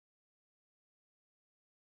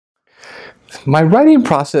My writing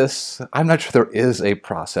process, I'm not sure there is a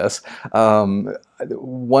process.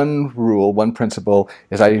 One rule, one principle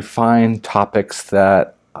is I find topics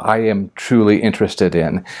that I am truly interested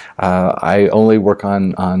in. I only work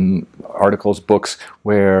on articles, books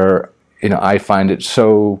where I find it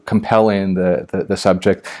so compelling, the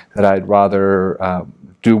subject, that I'd rather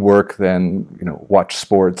do work than watch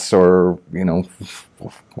sports or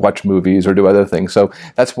watch movies or do other things. So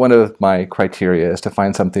that's one of my criteria, is to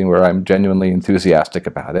find something where I'm genuinely enthusiastic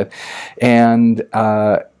about it, and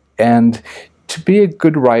to be a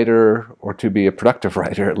good writer, or to be a productive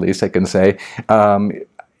writer, at least I can say,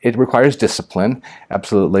 it requires discipline.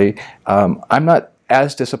 Absolutely. I'm not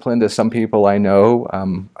as disciplined as some people I know.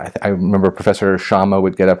 I remember Professor Shama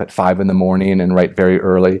would get up at 5 in the morning and write very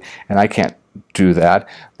early, and I can't do that.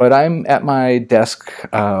 But I'm at my desk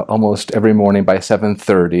almost every morning by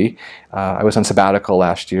 7:30. I was on sabbatical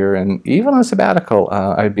last year, and even on sabbatical,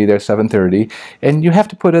 I'd be there 7:30. And you have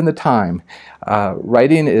to put in the time.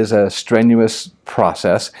 Writing is a strenuous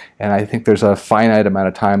process, and I think there's a finite amount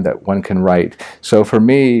of time that one can write. So for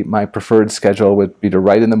me, my preferred schedule would be to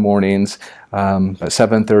write in the mornings, at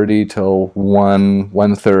 7:30 till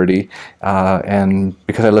 1:30, and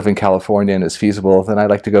because I live in California and it's feasible, then I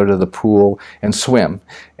like to go to the pool and swim.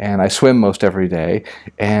 And I swim most every day,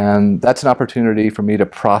 and that's an opportunity for me to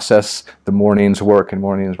process the morning's work and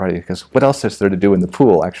morning's writing, because what else is there to do in the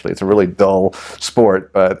pool? Actually, it's a really dull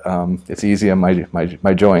sport, but it's easy on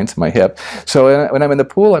my joints, my hip. So when I'm in the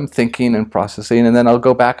pool, I'm thinking and processing, and then I'll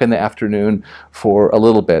go back in the afternoon for a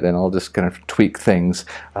little bit, and I'll just kind of tweak things.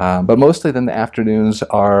 But mostly then the afternoons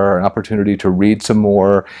are an opportunity to read some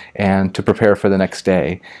more and to prepare for the next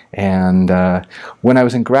day. And when I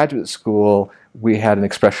was in graduate school, we had an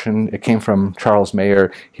expression. It came from Charles Mayer.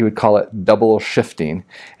 He would call it double shifting,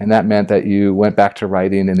 and that meant that you went back to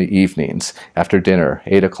writing in the evenings after dinner,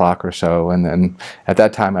 8 o'clock or so, and then at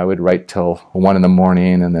that time I would write till 1 in the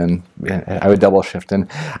morning, and then I would double shift. And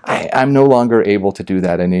I'm no longer able to do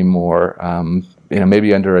that anymore.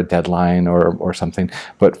 Maybe under a deadline or something.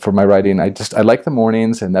 But for my writing, I like the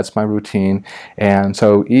mornings, and that's my routine. And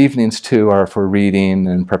so evenings too are for reading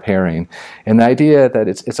and preparing. And the idea that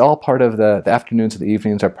it's all part of the afternoons and the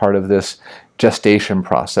evenings are part of this gestation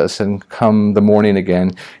process. And come the morning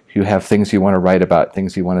again, you have things you want to write about,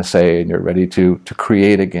 things you want to say, and you're ready to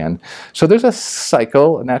create again. So there's a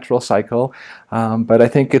cycle, a natural cycle, but I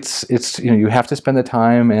think it's you have to spend the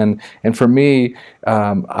time, and for me,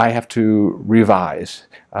 I have to revise.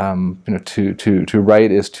 To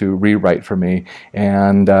write is to rewrite for me,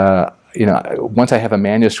 and once I have a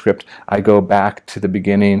manuscript, I go back to the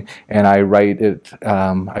beginning and I write it.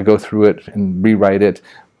 I go through it and rewrite it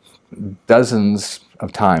dozens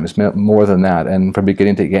of times, more than that, and from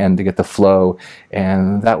beginning to end to get the flow.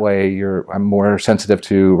 And that way I'm more sensitive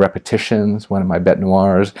to repetitions, one of my bête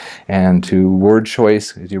noirs, and to word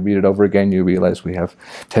choice. As you read it over again, you realize we have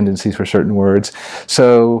tendencies for certain words.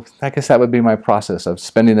 So I guess that would be my process of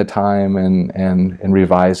spending the time and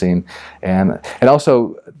revising. And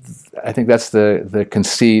also, I think that's the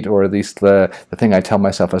conceit, or at least the thing I tell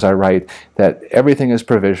myself as I write, that everything is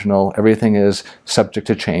provisional, everything is subject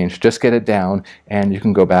to change. Just get it down, and you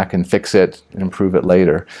can go back and fix it and improve it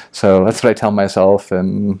later. So that's what I tell myself,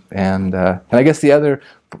 and I guess the other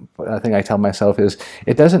thing I tell myself is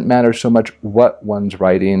it doesn't matter so much what one's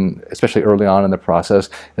writing, especially early on in the process,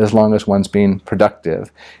 as long as one's being productive.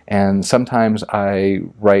 And sometimes I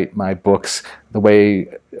write my books the way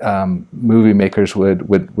movie makers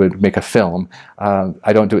would make a film.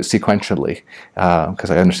 I don't do it sequentially, because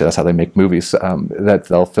I understand that's how they make movies, that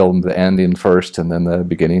they'll film the ending first and then the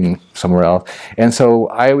beginning somewhere else. And so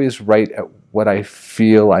I always write at what I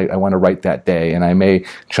feel I want to write that day, and I may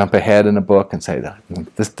jump ahead in a book and say,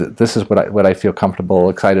 this is what I feel comfortable,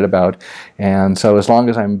 excited about. And so as long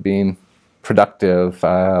as I'm being productive,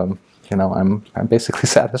 I'm basically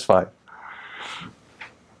satisfied.